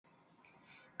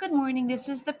Good morning. This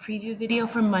is the preview video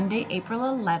for Monday, April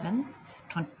 11th,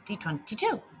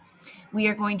 2022. We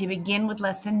are going to begin with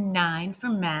lesson 9 for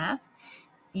math,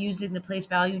 using the place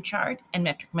value chart and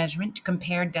metric measurement to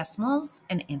compare decimals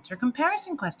and answer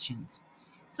comparison questions.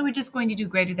 So we're just going to do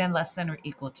greater than, less than, or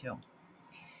equal to.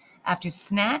 After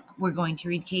snack, we're going to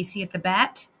read Casey at the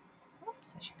Bat.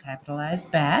 Oops, I should capitalize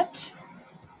bat.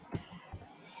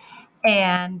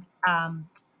 And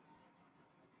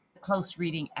close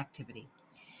reading activity.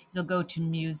 So go to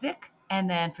music, and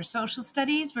then for social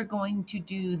studies, we're going to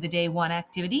do the day 1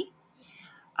 activity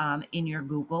in your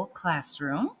Google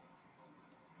Classroom.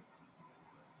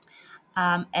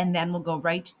 And then we'll go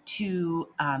right to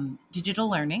digital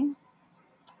learning,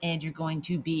 and you're going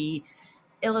to be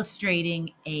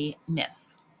illustrating a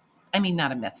myth.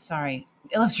 Not a myth, sorry.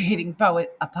 Illustrating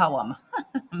a poem.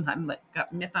 I've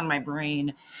got myth on my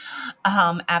brain.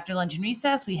 After lunch and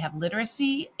recess, we have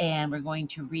literacy, and we're going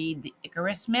to read the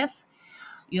Icarus myth.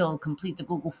 You'll complete the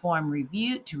Google form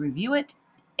to review it,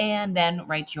 and then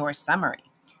write your summary.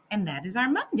 And that is our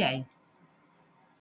Monday.